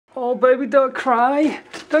Oh, baby, don't cry.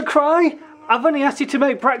 Don't cry. I've only asked you to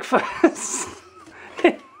make breakfast.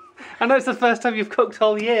 I know it's the first time you've cooked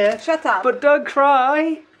all year. Shut up. But don't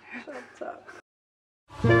cry. Shut up.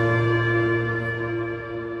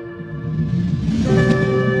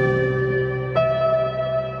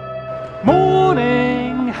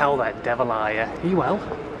 Morning! How the devil are you? Are you well?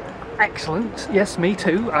 Excellent. Yes, me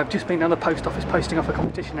too. I've just been down the post office posting off a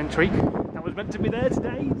competition entry. That was meant to be there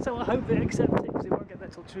today, so I hope they accept it because it won't get there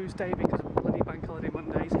till Tuesday because of bloody bank holiday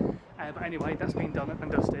Mondays. But anyway, that's been done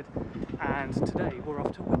and dusted. And today we're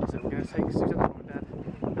off to Windsor. We're going to take Susan home and Dad,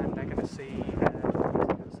 and they're going to see and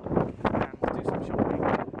do some shopping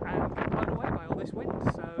and get blown away by all this wind.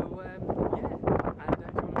 So yeah, and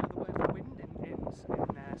if you want to know the word for wind in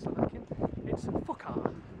Slovakian, it's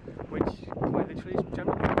fukar, which quite literally is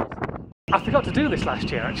general wind. I forgot to do this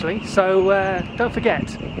last year actually, so don't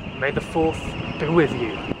forget, may the 4th be with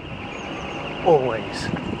you. Always.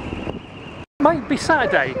 It might be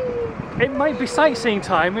Saturday, it might be sightseeing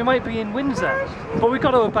time, we might be in Windsor, but we've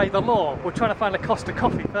got to obey the law. We're trying to find a Costa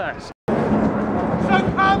coffee first. So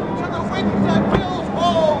come to the Windsor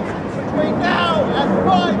Guildhall between now and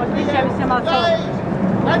 5 p.m. tonight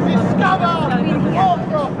and discover the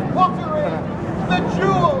Corporate Pottery, the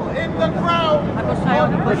jewel in the crown of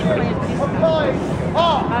fine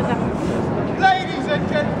art. Ladies and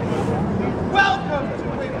gentlemen, welcome to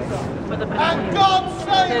Windsor, and God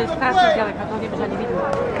save the Queen!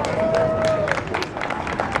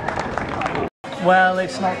 Well,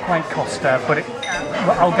 it's not quite Costa, but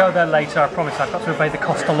I'll go there later, I promise. I've got to obey the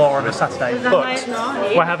Costa law on a Saturday, but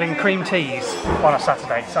we're having cream teas on a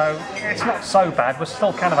Saturday, so it's not so bad. We're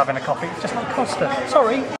still kind of having a coffee, it's just not Costa.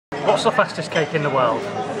 Sorry. What's the fastest cake in the world?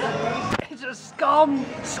 It's a scone!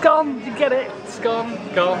 Scone! You get it? Scone!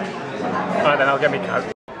 Gone. Alright then, I'll get me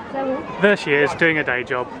coat. There she is, doing a day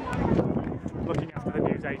job. Looking after the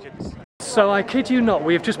news agents. So I kid you not,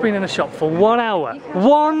 we have just been in a shop for 1 hour.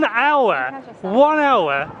 1 hour! 1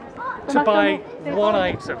 hour to buy one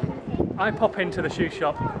item. I pop into the shoe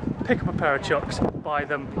shop, pick up a pair of chucks, buy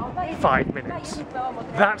them 5 minutes.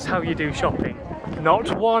 That's how you do shopping.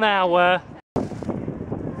 Not 1 hour.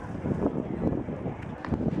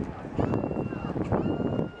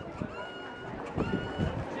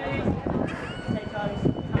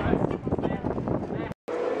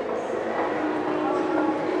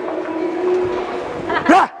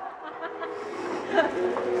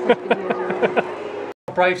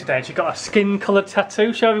 Brave today, and she got a skin coloured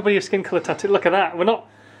tattoo. Show everybody a skin coloured tattoo. Look at that. We're not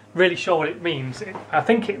really sure what it means. I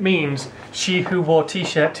think it means she who wore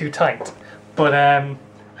t-shirt too tight, but I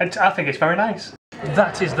think it's very nice.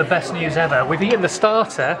 That is the best news ever. We've eaten the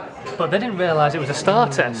starter, but they didn't realise it was a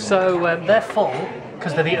starter, so they're full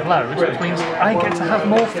because they've eaten loads, which means I get to have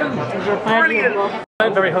more food. Brilliant!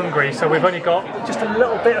 I'm very hungry, so we've only got just a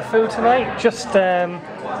little bit of food tonight. Just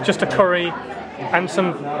a curry, and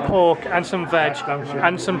some pork, and some veg,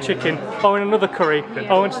 and some chicken. Oh, and another curry.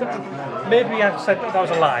 Oh, and maybe I've said that was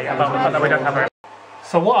a lie about the fact that we don't have it.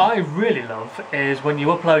 So what I really love is when you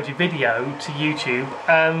upload your video to YouTube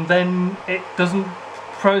and then it doesn't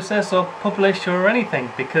process or publish or anything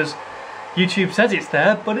because YouTube says it's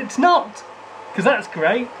there, but it's not. Because that's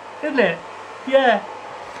great, isn't it? Yeah.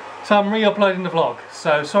 So I'm re-uploading the vlog.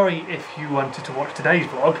 So sorry if you wanted to watch today's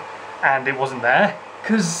vlog and it wasn't there,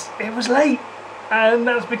 because it was late. And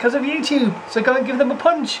that's because of YouTube, so go and give them a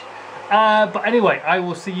punch. But anyway, I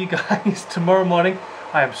will see you guys tomorrow morning.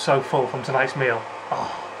 I am so full from tonight's meal.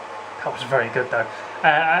 Oh, that was very good though.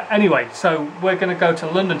 Anyway, so we're going to go to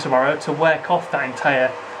London tomorrow to work off that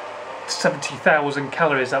entire 70,000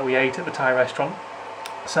 calories that we ate at the Thai restaurant.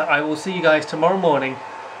 So I will see you guys tomorrow morning,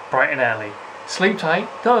 bright and early. Sleep tight,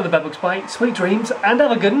 don't let the bedbugs bite, sweet dreams, and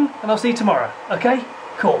have a good one, and I'll see you tomorrow, okay?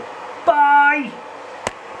 Cool. Bye!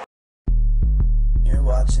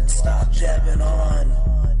 Watching, stop jabbing on.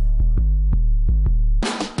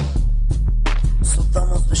 So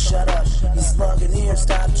thumbs, but shut up. He's slugging here,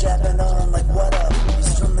 stop jabbing on. Like what up?